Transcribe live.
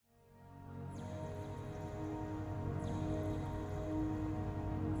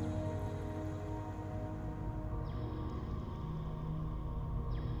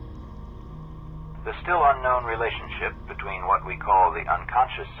the still unknown relationship between what we call the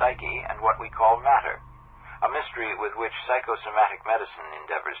unconscious psyche and what we call matter, a mystery with which psychosomatic medicine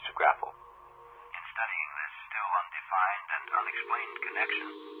endeavors to grapple. In studying this still undefined and unexplained connection,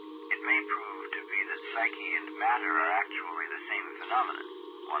 it may prove to be that psyche and matter are actually the same phenomenon,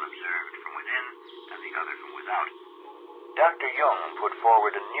 one observed from within and the other from without. Dr. Jung put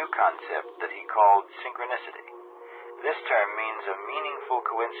forward a new concept that he called synchronicity. This term means a meaningful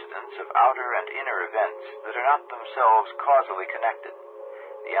coincidence of outer and inner events that are not themselves causally connected.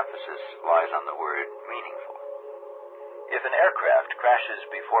 The emphasis lies on the word meaningful. If an aircraft crashes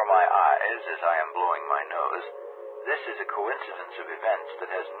before my eyes as I am blowing my nose, this is a coincidence of events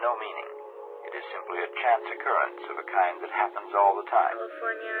that has no meaning. It is simply a chance occurrence of a kind that happens all the time.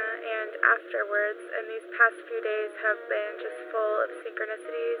 California and afterwards, and these past few days have been just full of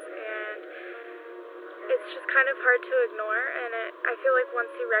synchronicities, and it's just kind of hard to ignore. And I feel like once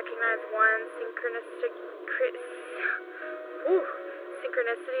you recognize one synchronicity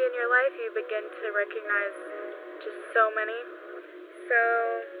in your life, you begin to recognize just so many. So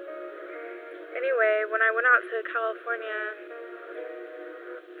anyway, when I went out to California,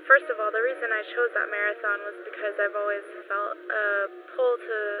 first of all, the reason I chose that marathon was because I've always felt a pull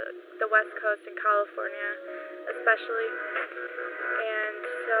to the West Coast in California, especially. And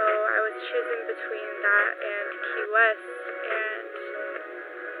so I was choosing between that and Key West. And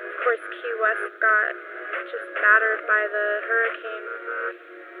of course, Key West got just battered by the hurricane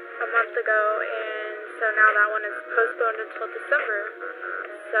a month ago. And so now that one is postponed until December.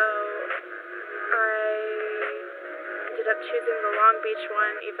 So I ended up choosing the Long Beach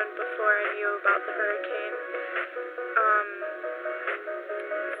one even before I knew about the hurricane.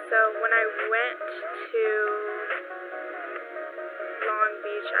 So when I went to Long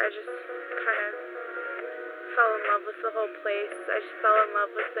Beach, I just kind of fell in love with the whole place. I just fell in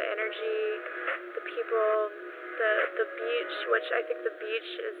love with the energy, the people, the beach, which I think the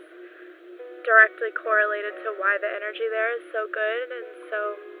beach is directly correlated to why the energy there is so good and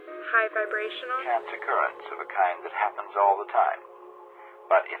so high vibrational. Chance occurrence of a kind that happens all the time.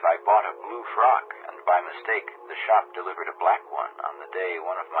 But if I bought a blue frock and by mistake the shop delivered a black one on the day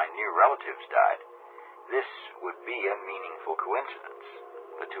one of my near relatives died, this would be a meaningful coincidence.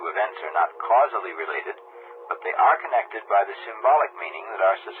 The two events are not causally related, but they are connected by the symbolic meaning that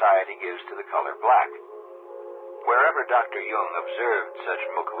our society gives to the color black. Wherever Dr. Jung observed such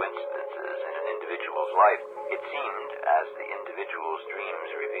coincidences in an individual's life, it seemed, as the individual's dreams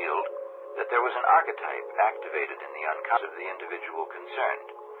revealed, that there was an archetype activated in the unconscious of the individual concerned.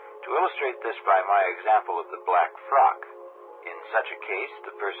 To illustrate this by my example of the black frock, in such a case,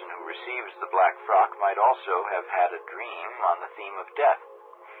 the person who receives the black frock might also have had a dream on the theme of death.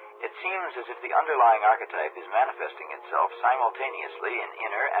 It seems as if the underlying archetype is manifesting itself simultaneously in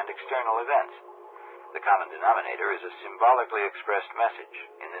inner and external events. The common denominator is a symbolically expressed message,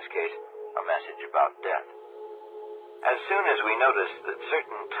 in this case, a message about death. As soon as we notice that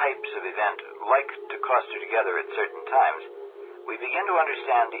certain types of event like to cluster together at certain times, we begin to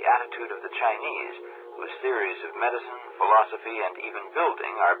understand the attitude of the Chinese, whose theories of medicine, philosophy, and even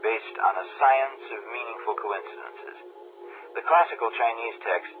building are based on a science of meaningful coincidences. The classical Chinese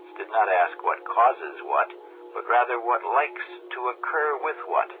texts did not ask what causes what, but rather what likes to occur with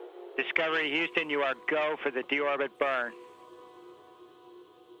what. Discovery Houston, you are go for the deorbit burn.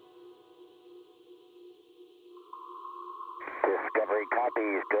 Discovery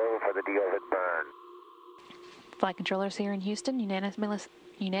copies, go for the deorbit burn. Flight controllers here in Houston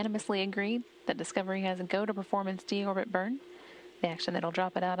unanimously agreed that Discovery has a go to perform its deorbit burn, the action that'll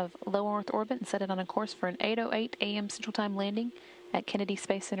drop it out of low Earth orbit and set it on a course for an 8:08 a.m. Central Time landing at Kennedy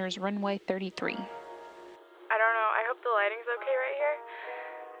Space Center's runway 33. I don't know. I hope the lighting's okay right here.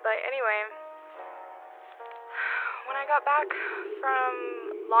 But anyway, when I got back from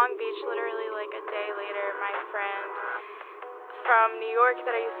Long Beach, literally like a day later, my friend from New York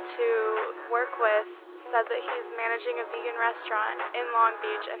that I used to work with said that he's managing a vegan restaurant in Long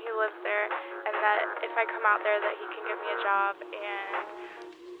Beach and he lives there, and that if I come out there that he can give me a job. And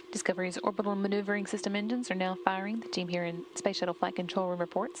Discovery's orbital maneuvering system engines are now firing. The team here in Space Shuttle Flight Control Room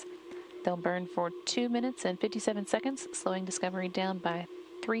reports. They'll burn for 2 minutes and 57 seconds, slowing Discovery down by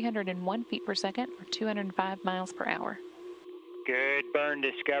 301 feet per second or 205 miles per hour. Good burn,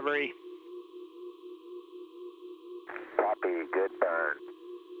 Discovery. Copy, good burn.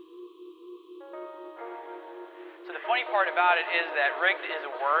 So the funny part about it is that rigged is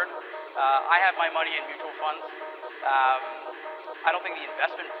a word. I have my money in mutual funds. I don't think the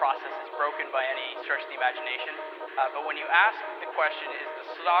investment process is broken by any stretch of the imagination. But when you ask the question, is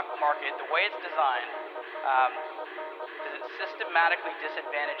the stock market, the way it's designed, does it systematically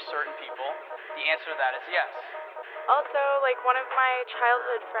disadvantage certain people? The answer to that is yes. Also, like, one of my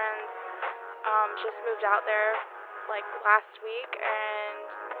childhood friends just moved out there, like, last week, and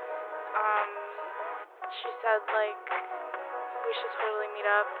she said, like, we should totally meet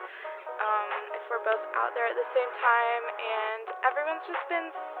up if we're both out there at the same time, and everyone's just been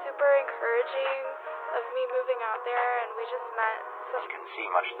super encouraging of me moving out there, and we just met. You can see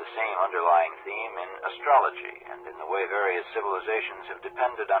much the same underlying theme in astrology and in the way various civilizations have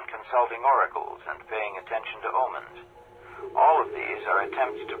depended on consulting oracles and paying attention to omens. All of these are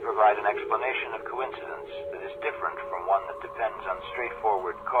attempts to provide an explanation of coincidence that is different from one that depends on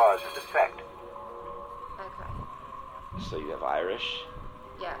straightforward cause and effect. Okay. So you have Irish,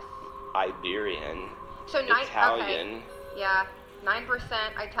 Yes. Iberian, So Italian. Okay. Yeah. 9%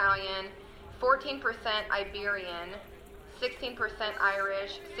 Italian, 14% Iberian, 16%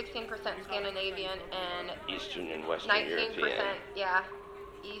 Irish, 16% Scandinavian, and Eastern and Western 19%. European. Yeah.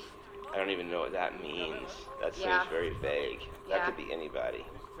 East. I don't even know what that means. That seems Yeah. very vague. That Yeah. could be anybody.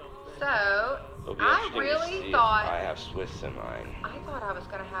 So It'll be I interesting to really see thought if I have Swiss in mine. I thought I was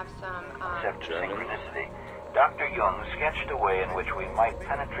gonna have some. Except for German. synchronicity, Dr. Jung sketched a way in which we might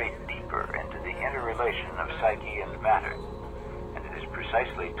penetrate deeper into the interrelation of psyche and matter. And it is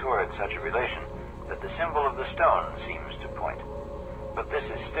precisely toward such a relation that the symbol of the stone seems to point. But this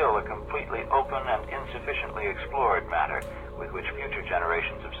is still a completely open and insufficiently explored matter with which future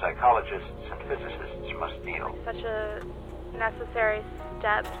generations of psychologists and physicists must deal. Such a necessary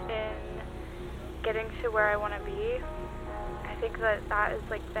step in getting to where I want to be. I think that that is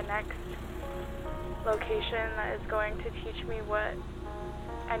like the next location that is going to teach me what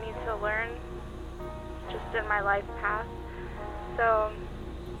I need to learn just in my life path. So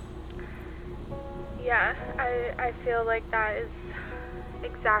yeah, I feel like that is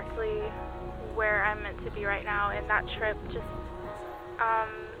exactly where I'm meant to be right now, and that trip just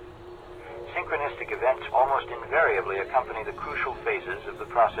Synchronistic events almost invariably accompany the crucial phases of the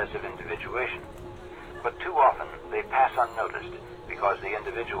process of individuation. But too often they pass unnoticed because the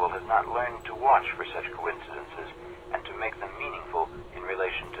individual has not learned to watch for such coincidences and to make them meaningful in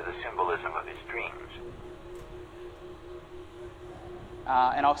relation to the symbolism of his dreams.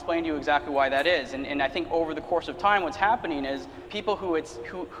 And I'll explain to you exactly why that is. And I think over the course of time, what's happening is people who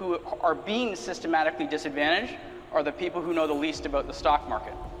are being systematically disadvantaged are the people who know the least about the stock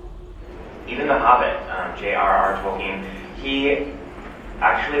market. Even The Hobbit, J.R.R. Tolkien, he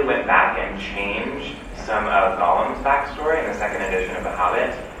actually went back and changed some of Gollum's backstory in the second edition of The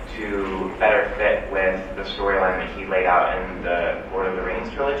Hobbit to better fit with the storyline that he laid out in the Lord of the Rings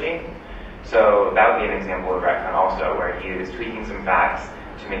trilogy. So that would be an example of retcon also, where he is tweaking some facts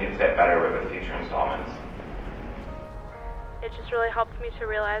to make it fit better with the future installments. it just really helped me to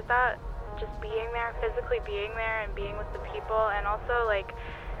realize that, just being there, physically being there and being with the people, and also like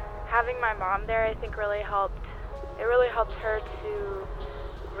having my mom there, I think really helped. It really helped her to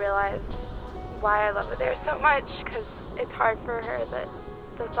realize why I love it there so much, because it's hard for her that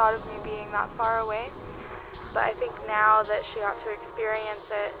the thought of me being that far away. But I think now that she got to experience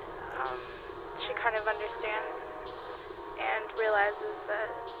it, she kind of understands and realizes that.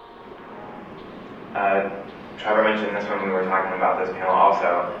 Trevor mentioned this when we were talking about this panel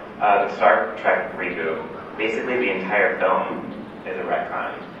also. The Star Trek reboot, basically the entire film is a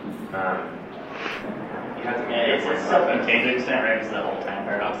retcon. It's self-contained to an extent, right? It's the whole time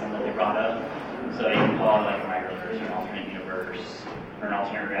paradox thing that they brought up. So you can call it like a microverse or an alternate universe or an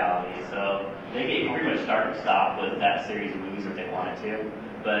alternate reality. So they can pretty much start and stop with that series of movies if they wanted to,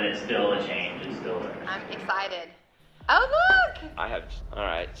 but it's still a change. It's still I'm excited. Oh, look!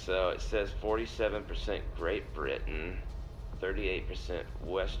 Alright, so it says 47% Great Britain, 38%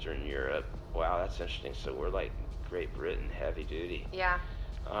 Western Europe. Wow, that's interesting. So we're like Great Britain heavy duty. Yeah.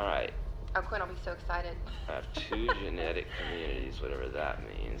 Alright. Oh, Quinn will be so excited. I have 2 genetic communities, whatever that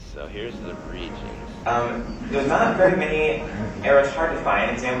means. So here's the regions. There's not very many, or it's hard to find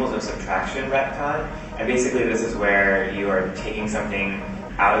examples of subtraction retcon, and basically this is where you are taking something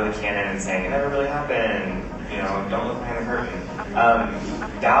out of the canon and saying it never really happened, you know, don't look behind the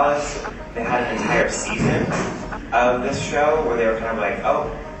curtain. Dallas, they had an entire season of this show where they were kind of like,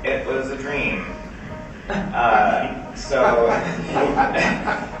 oh, it was a dream.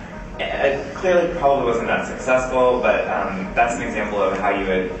 It clearly probably wasn't that successful, but that's an example of how you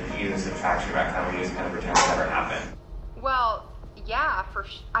would use a subtraction retcon where you just kind of pretend it never happened. Well, yeah,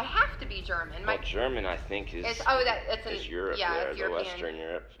 I have to be German. Well, German, I think, is Europe yeah, there, it's the European. Western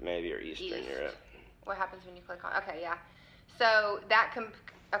Europe, maybe, or Eastern Europe. What happens when you click on? Okay, yeah. So that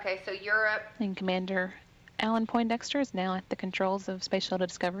so Europe. And Commander Alan Poindexter is now at the controls of Space Shuttle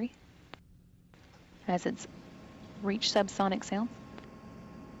Discovery, as its reach subsonic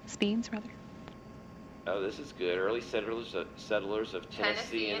speeds. Oh, this is good. Early settlers of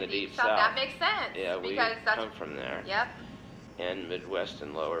Tennessee and the Deep South. That makes sense. Yeah, we come from there. Yep. And Midwest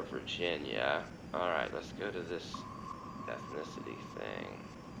and Lower Virginia. All right, let's go to this ethnicity thing.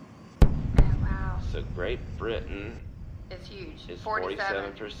 Oh, wow. So Great Britain is huge. Is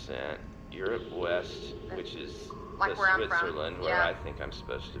 47%. Europe West, which is like the where Switzerland, I'm from. where I think I'm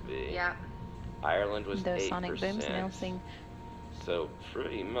supposed to be. Yeah. Ireland was 8%. Those sonic booms announcing. So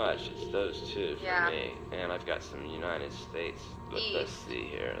pretty much it's those two for me. And I've got some United States. Let's see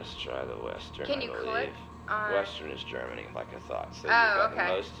here. Let's try the Western. Can you click? Western is Germany, like I thought. So okay.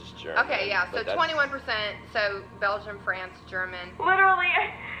 The most is Germany. Okay, yeah. So 21%. So Belgium, France, German. Literally,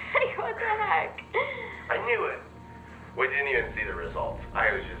 what the heck? I knew it. We didn't even see the results.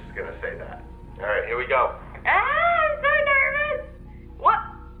 I was just gonna say that. All right, here we go. I'm so nervous. What?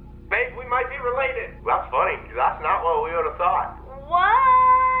 Babe, we might be related. That's funny, because that's not what we would have thought.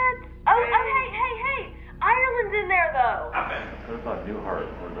 What? Oh, hey. Ireland's in there, though. What about Newhart,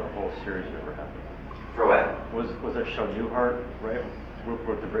 where the whole series never happened? For what? Was that show Newhart, right?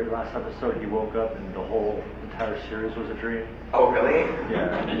 Where the very last episode he woke up and the whole entire series was a dream? Oh, really?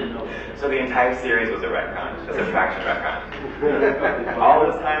 Yeah. I didn't know. So the entire series was a retcon, a subtraction retcon. All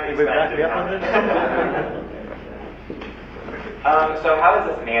this time we spent in So how is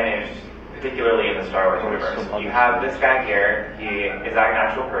this managed, particularly in the Star Wars universe? You have this guy here. He is an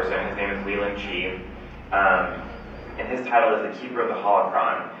actual person. His name is Leland Cheeve. And his title is the Keeper of the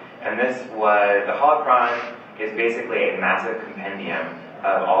Holocron. And the Holocron is basically a massive compendium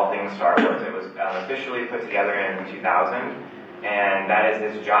of all things Star Wars. It was officially put together in 2000, and that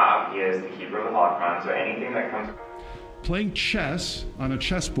is his job. He is the Keeper of the Holocron, so anything that comes... Playing chess on a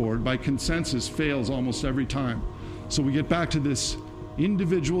chessboard by consensus fails almost every time. So we get back to this.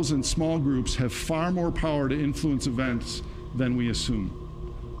 Individuals and small groups have far more power to influence events than we assume.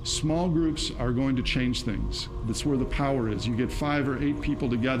 Small groups are going to change things. That's where the power is. You get 5 or 8 people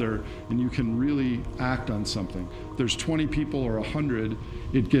together and you can really act on something. If there's 20 people or 100,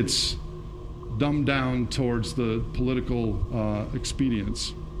 it gets dumbed down towards the political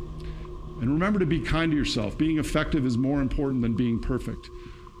expedience. And remember to be kind to yourself. Being effective is more important than being perfect.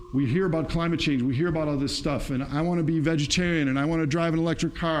 We hear about climate change, we hear about all this stuff, and I want to be vegetarian, and I want to drive an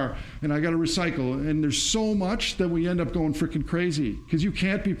electric car, and I got to recycle, and there's so much that we end up going freaking crazy, because you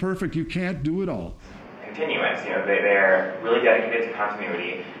can't be perfect, you can't do it all. Continuous, they're really dedicated to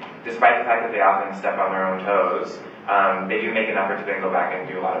continuity, despite the fact that they often step on their own toes. They do make an effort to then go back and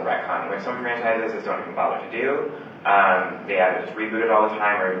do a lot of retconning, which some franchises just don't even bother to do. They either just reboot it all the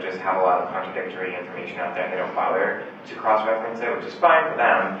time or just have a lot of contradictory information out there and they don't bother to cross-reference it, which is fine for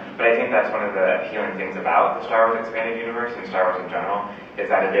them. But I think that's one of the appealing things about the Star Wars Expanded Universe and Star Wars in general, is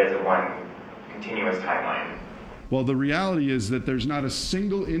that it is one continuous timeline. Well, the reality is that there's not a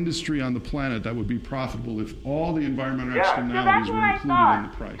single industry on the planet that would be profitable if all the environmental externalities were included in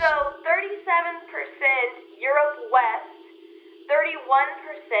the price. So 37% Europe West, 31%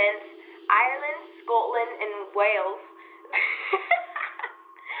 Ireland, Scotland, and Wales,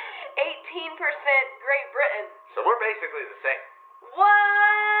 18% Great Britain. So we're basically the same.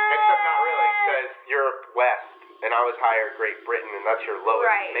 What? Except not really, because Europe West, and I was higher Great Britain, and that's your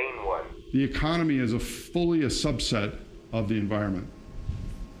lowest main one. The economy is fully a subset of the environment.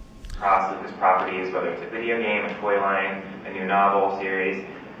 Across his properties, whether it's a video game, a toy line, a new novel series,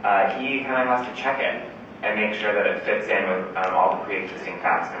 he kind of has to check it and make sure that it fits in with all the pre-existing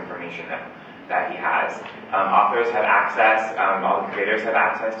facts and information that he has. Authors have access, all the creators have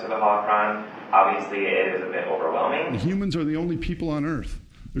access to the holocron. Obviously, it is a bit overwhelming. Humans are the only people on Earth.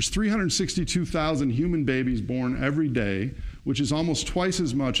 There's 362,000 human babies born every day, which is almost twice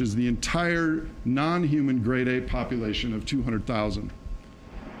as much as the entire non-human grade 8 population of 200,000.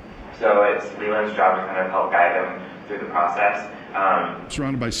 So it's Leland's job to kind of help guide them through the process.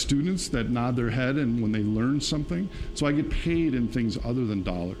 Surrounded by students that nod their head and when they learn something. So I get paid in things other than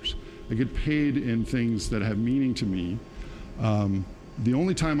dollars. I get paid in things that have meaning to me. The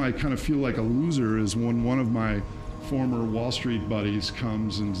only time I kind of feel like a loser is when one of my former Wall Street buddies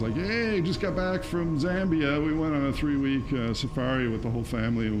comes and is like, hey, just got back from Zambia. We went on a 3-week safari with the whole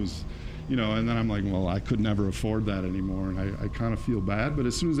family. It was, and then I'm like, well, I could never afford that anymore. And I kind of feel bad. But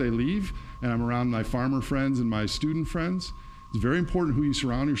as soon as they leave and I'm around my farmer friends and my student friends, it's very important who you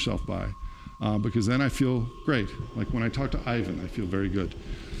surround yourself by, because then I feel great. Like when I talk to Ivan, I feel very good.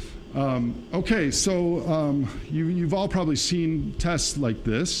 Okay, so you've all probably seen tests like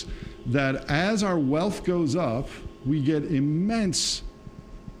this, that as our wealth goes up, we get immense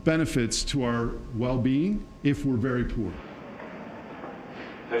benefits to our well-being if we're very poor.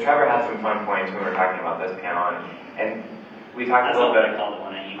 So Trevor had some fun points when we were talking about this panel, and And we talked That's a little what bit. I called it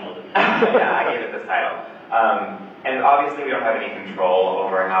when I emailed it. Yeah, I gave it this title. And obviously, we don't have any control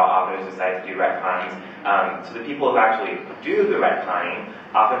over how authors decide to do retcons. So the people who actually do the retconning,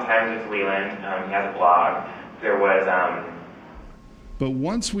 oftentimes it's Leland. He has a blog. There was. But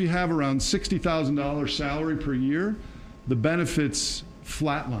once we have around $60,000 salary per year, the benefits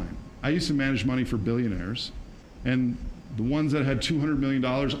flatline. I used to manage money for billionaires, and the ones that had $200 million,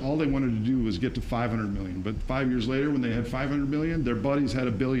 all they wanted to do was get to $500 million. But 5 years later, when they had $500 million, their buddies had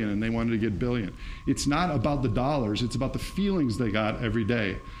 $1 billion, and they wanted to get $1 billion. It's not about the dollars, it's about the feelings they got every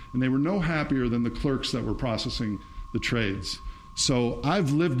day. And they were no happier than the clerks that were processing the trades. So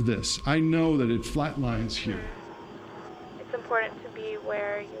I've lived this. I know that it flatlines here. It's important to be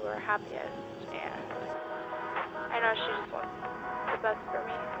where you are happiest, and I know she just wants the best for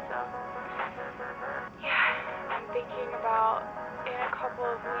me, so yeah, I'm thinking about in a couple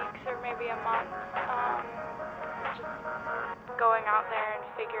of weeks or maybe a month, just going out there and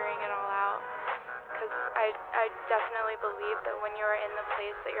figuring it all out, because I definitely believe that when you're in the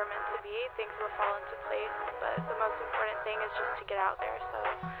place that you're meant to be, things will fall into place, but the most important thing is just to get out there, so.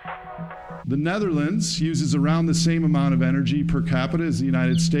 The Netherlands uses around the same amount of energy per capita as the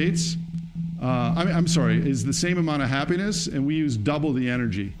United States. I'm sorry, is the same amount of happiness, and we use double the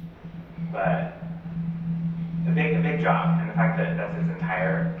energy. But a big job, and the fact that that's his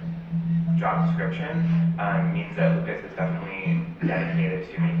entire job description means that Lucas is definitely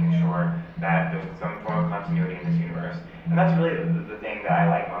dedicated to making sure that there's some form of continuity in this universe. And that's really the thing that I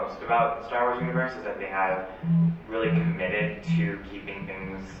like most about the Star Wars universe, is that they have really committed to keeping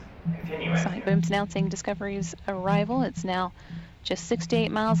things continuous. Sonic Boom's announcing Discovery's arrival. It's now just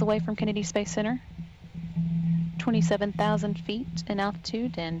 68 miles away from Kennedy Space Center, 27,000 feet in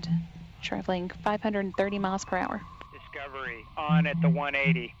altitude, and traveling 530 miles per hour. Discovery on at the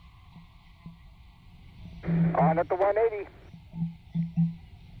 180. On at the 180.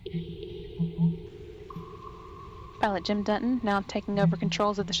 Pilot Jim Dutton now taking over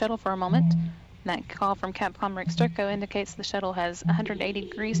controls of the shuttle for a moment. That call from Capcom Rick Sturko indicates the shuttle has 180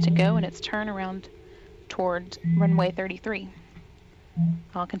 degrees to go in its turn around toward runway 33.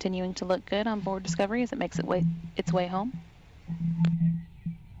 All continuing to look good on board Discovery as it makes its way home.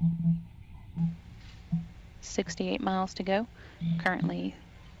 68 miles to go, currently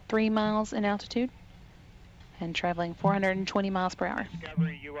 3 miles in altitude, and traveling 420 miles per hour.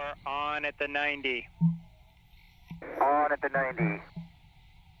 Discovery, you are on at the 90. On at the 90.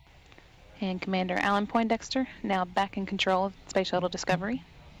 And Commander Alan Poindexter now back in control of Space Shuttle Discovery.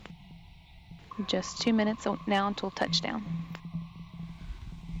 Just 2 minutes now until touchdown.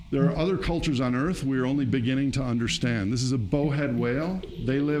 There are other cultures on Earth we're only beginning to understand. This is a bowhead whale.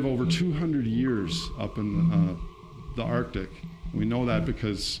 They live over 200 years up in the Arctic. We know that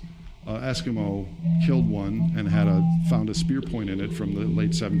because Eskimo killed one and found a spear point in it from the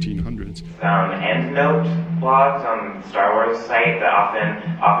late 1700s. Endnote blogs on the Star Wars site that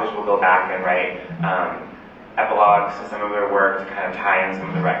often authors will go back and write epilogues to some of their work to kind of tie in some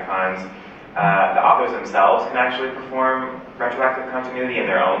of the retcons. The authors themselves can actually perform retroactive continuity in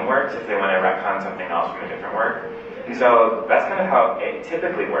their own works if they want to retcon something else from a different work. And so that's kind of how it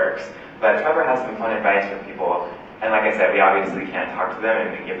typically works. But Trevor has some fun advice for people. And like I said, we obviously can't talk to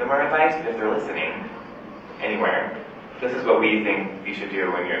them and give them our advice, but if they're listening anywhere, this is what we think you should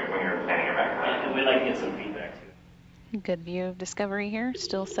do when you're planning a retcon. And we'd like to get some feedback too. Good view of Discovery here,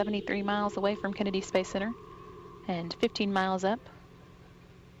 still 73 miles away from Kennedy Space Center and 15 miles up,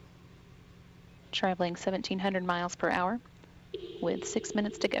 traveling 1,700 miles per hour with 6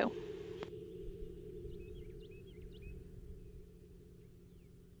 minutes to go.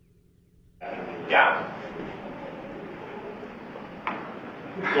 Yeah.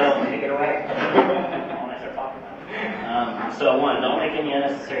 Don't take it away. When I start talking about it. So one, don't make any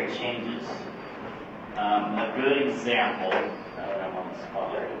unnecessary changes. A good example. I'm on the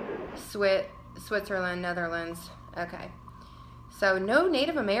spot. Switzerland, Netherlands. Okay. So no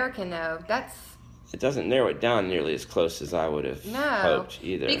Native American though. It doesn't narrow it down nearly as close as I would have hoped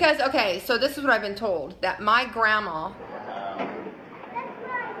either. Because okay, so this is what I've been told, that my grandma.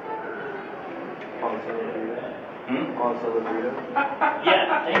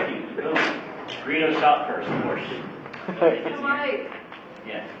 Yeah, thank you. Boom. Greedo shot first, of course.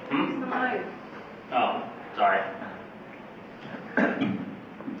 Yeah. Oh, sorry.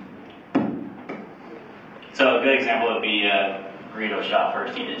 So a good example would be Greedo shot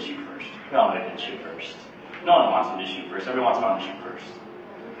first. He didn't shoot first. No, he didn't shoot first. No one wants him to shoot first. Everyone wants him to shoot first.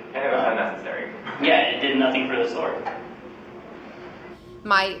 And it was unnecessary. Yeah, it did nothing for the story.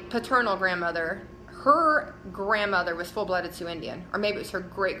 My paternal grandmother, her grandmother was full-blooded Sioux Indian, or maybe it was her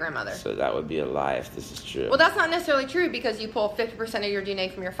great-grandmother. So that would be a lie if this is true. Well, that's not necessarily true because you pull 50% of your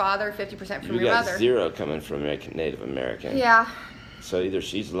DNA from your father, 50% from you your got mother. 0 coming from Native American. Yeah. So either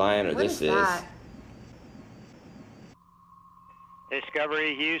she's lying or What this is that?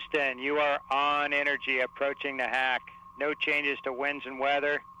 Discovery Houston, you are on energy approaching the hack. No changes to winds and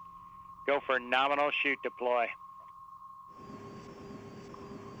weather. Go for nominal shoot deploy.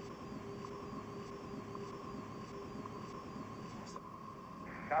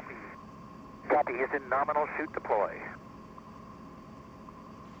 Copy. Copy. Houston, nominal shoot deploy.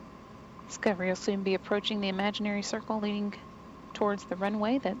 Discovery will soon be approaching the imaginary circle leading towards the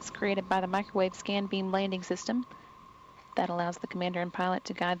runway that's created by the microwave scan beam landing system. That allows the commander and pilot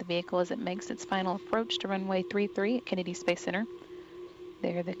to guide the vehicle as it makes its final approach to runway 33 at Kennedy Space Center.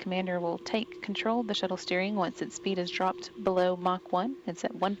 There, the commander will take control of the shuttle steering once its speed is dropped below Mach 1. It's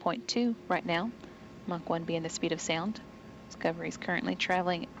at 1.2 right now, Mach 1 being the speed of sound. Discovery is currently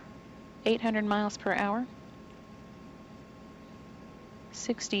traveling 800 miles per hour,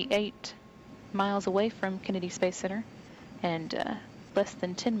 68 miles away from Kennedy Space Center, and less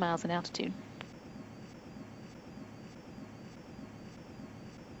than 10 miles in altitude.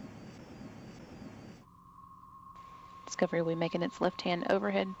 Discovery will be making its left-hand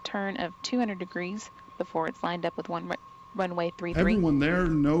overhead turn of 200 degrees before it's lined up with runway 33. Everyone there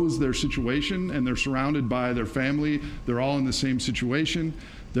knows their situation, and they're surrounded by their family. They're all in the same situation.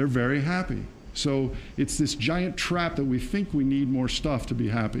 They're very happy. So it's this giant trap that we think we need more stuff to be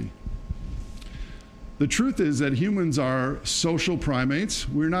happy. The truth is that humans are social primates.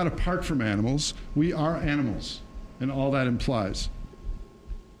 We're not apart from animals. We are animals, and all that implies.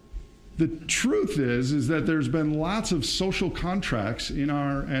 The truth is that there's been lots of social contracts in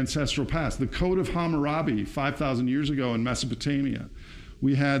our ancestral past. The Code of Hammurabi 5,000 years ago in Mesopotamia.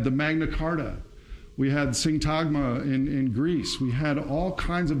 We had the Magna Carta. We had Syntagma in Greece. We had all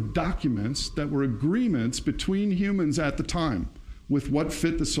kinds of documents that were agreements between humans at the time with what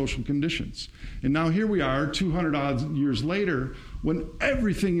fit the social conditions. And now here we are 200 odd years later when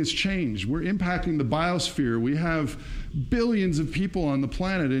everything has changed. We're impacting the biosphere. We have billions of people on the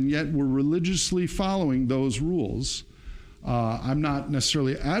planet, and yet we're religiously following those rules. I'm not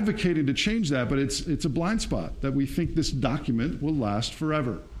necessarily advocating to change that, but it's a blind spot that we think this document will last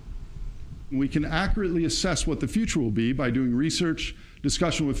forever. We can accurately assess what the future will be by doing research,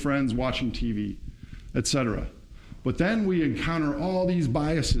 discussion with friends, watching TV, etc. But then we encounter all these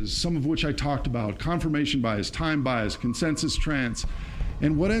biases, some of which I talked about: confirmation bias, time bias, consensus trance.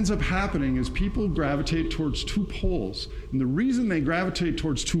 And what ends up happening is people gravitate towards two poles. And the reason they gravitate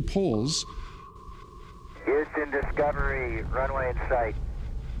towards two poles... Houston, Discovery, runway in sight.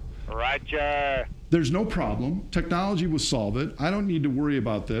 Roger. There's no problem. Technology will solve it. I don't need to worry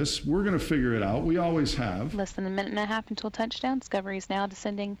about this. We're going to figure it out. We always have. Less than a minute and a half until touchdown. Discovery is now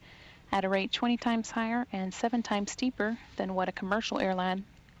descending at a rate 20 times higher and 7 times steeper than what a commercial airline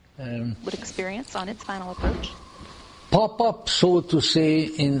would experience on its final approach. Pop up, so to say,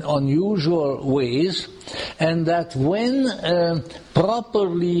 in unusual ways, and that when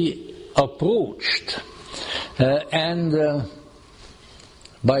properly approached and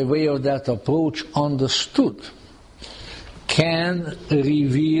by way of that approach understood, can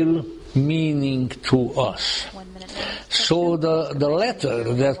reveal meaning to us. So the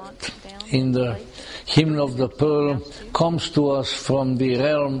letter that in the Hymn of the Pearl comes to us from the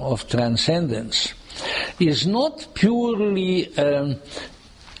realm of transcendence is not purely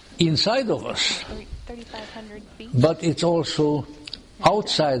inside of us, but it's also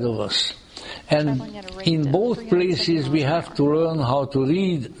outside of us. And in both places we have to learn how to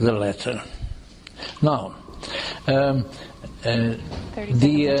read the letter. Now,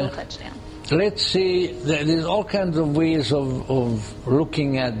 let's say there's all kinds of ways of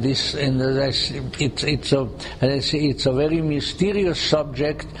looking at this, and it's a very mysterious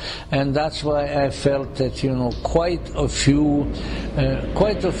subject, and that's why I felt that quite a few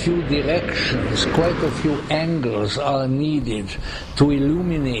directions, quite a few angles are needed to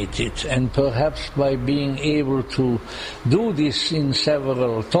illuminate it, and perhaps by being able to do this in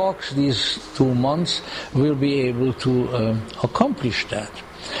several talks these 2 months, we'll be able to accomplish that.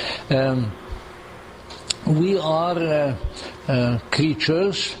 We are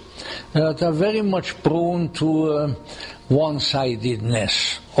creatures that are very much prone to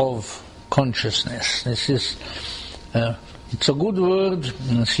one-sidedness of consciousness. This is it's a good word.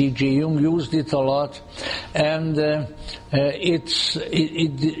 C.G. Jung used it a lot, and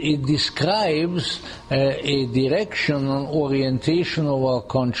it describes a direction, an orientation of our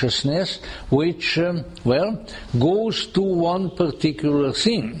consciousness, which goes to one particular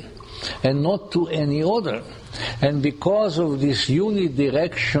thing. and not to any other. And because of this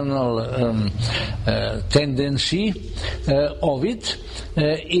unidirectional tendency of it,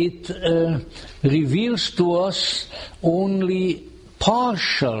 it reveals to us only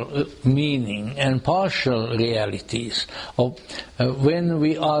partial meaning and partial realities. When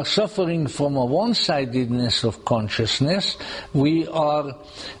we are suffering from a one-sidedness of consciousness, we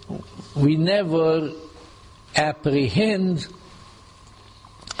never apprehend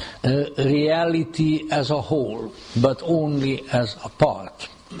reality as a whole, but only as a part.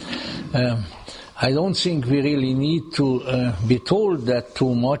 I don't think we really need to be told that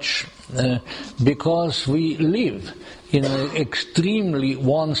too much, because we live in an extremely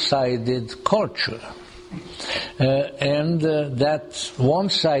one-sided culture. And that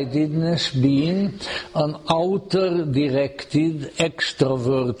one-sidedness being an outer-directed,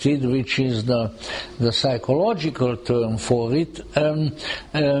 extroverted, which is the psychological term for it,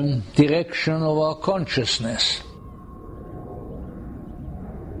 direction of our consciousness.